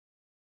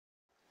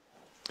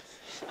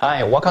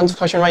Hi, welcome to the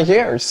question right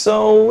here.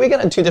 So we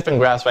got two different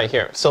graphs right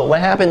here. So what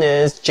happened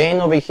is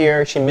Jane over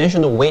here, she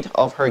measured the weight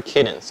of her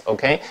kittens,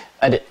 okay,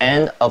 at the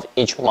end of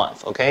each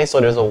month, okay? So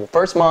there's a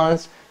first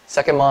month,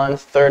 second month,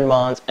 third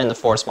month, and the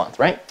fourth month,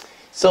 right?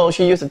 So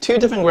she used two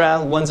different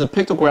graphs. One's a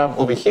pictograph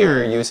over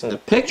here using the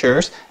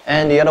pictures,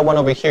 and the other one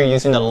over here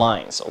using the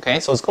lines, okay?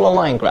 So it's called a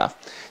line graph.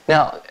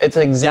 Now, it's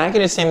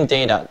exactly the same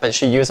data, but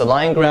she used a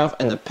line graph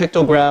and the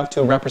pictograph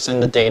to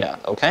represent the data,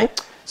 okay?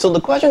 So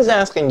the question is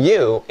asking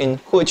you, in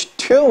which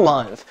 2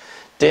 months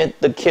did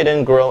the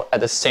kitten grow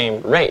at the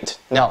same rate?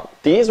 Now,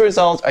 these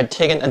results are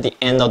taken at the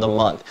end of the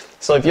month.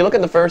 So if you look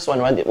at the first one,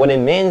 right, what it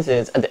means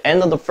is at the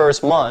end of the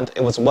first month,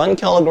 it was 1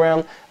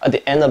 kilogram. At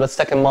the end of the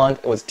second month,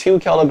 it was 2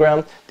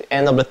 kilograms. At the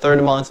end of the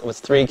third month, it was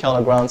 3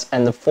 kilograms.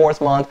 And the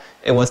fourth month,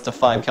 it was the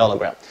 5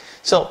 kilograms.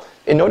 So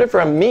in order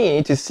for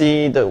me to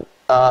see the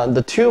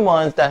 2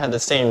 months that have the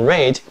same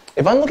rate,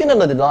 if I'm looking at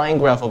the line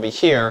graph over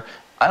here,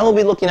 I will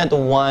be looking at the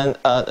one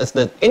as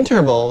the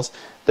intervals.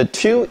 The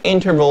two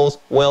intervals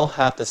will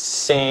have the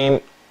same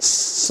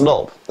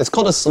slope. It's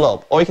called a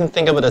slope, or you can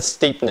think of it as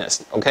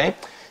steepness, okay?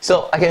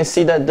 So I can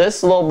see that this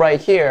slope right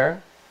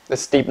here, the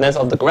steepness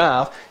of the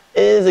graph,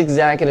 is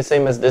exactly the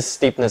same as this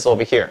steepness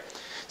over here.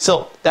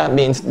 So that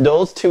means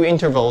those two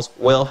intervals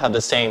will have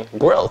the same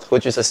growth,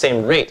 which is the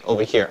same rate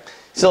over here.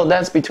 So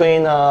that's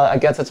between, I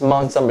guess it's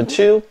month number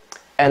 2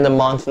 and the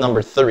month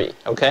number 3,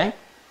 okay?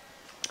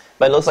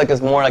 But it looks like it's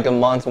more like a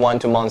month 1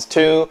 to month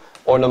 2,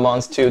 or the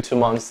month 2 to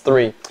month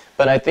 3.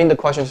 But I think the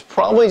question is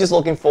probably just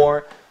looking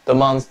for the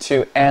month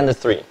 2 and the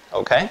 3,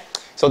 okay?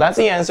 So that's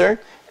the answer.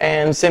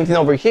 And same thing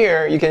over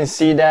here, you can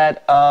see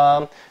that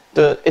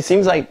it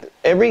seems like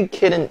every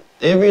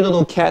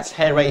little cat's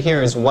head right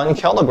here is 1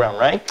 kilogram,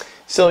 right?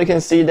 So you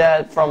can see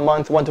that from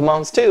month 1 to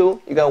month 2,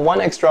 you got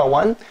 1 extra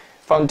 1.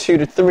 From 2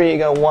 to 3, you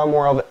got 1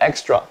 more of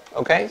extra,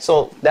 okay?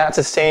 So that's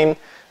the same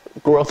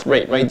growth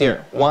rate right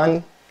there,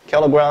 1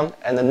 kilogram,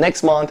 and the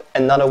next month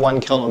another 1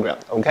 kilogram,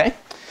 okay?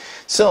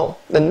 So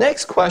the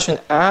next question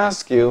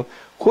asks you,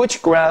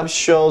 which graph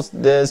shows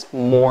this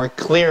more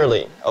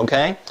clearly,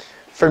 okay?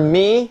 For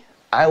me,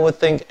 I would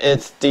think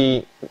it's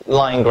the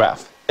line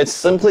graph. It's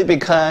simply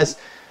because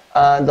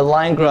the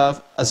line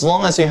graph, as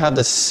long as you have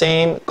the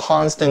same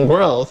constant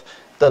growth,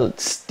 the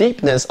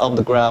steepness of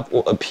the graph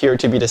will appear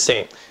to be the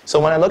same. So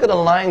when I look at the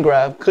line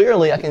graph,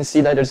 clearly I can see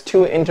that there's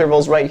two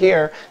intervals right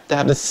here that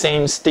have the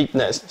same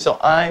steepness. So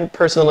I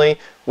personally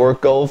will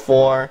go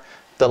for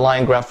the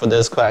line graph for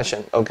this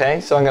question, okay?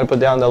 So I'm going to put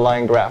down the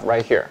line graph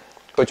right here,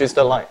 which is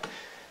the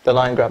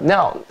line graph.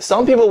 Now,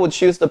 some people would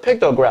choose the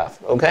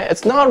pictograph, okay?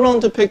 It's not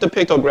wrong to pick the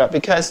pictograph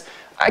because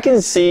I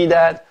can see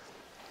that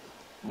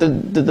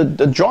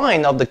the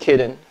drawing of the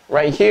kitten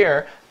right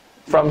here,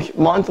 from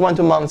month 1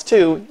 to month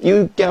 2,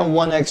 you get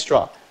 1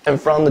 extra. And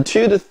from the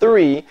 2 to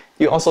 3,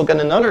 you also get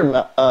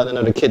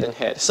another kitten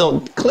head.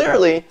 So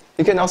clearly,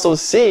 you can also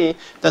see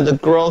that the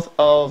growth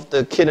of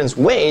the kitten's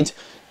weight,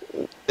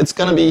 it's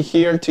going to be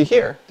here to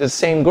here, the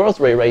same growth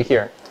rate right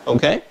here.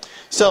 Okay?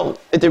 So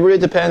it really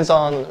depends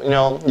on, you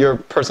know, your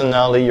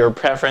personality, your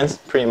preference,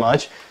 pretty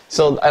much.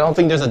 So I don't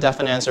think there's a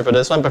definite answer for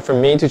this one, but for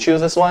me to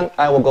choose this one,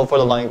 I will go for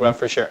the line graph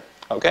for sure.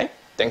 Okay?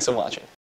 Thanks for watching.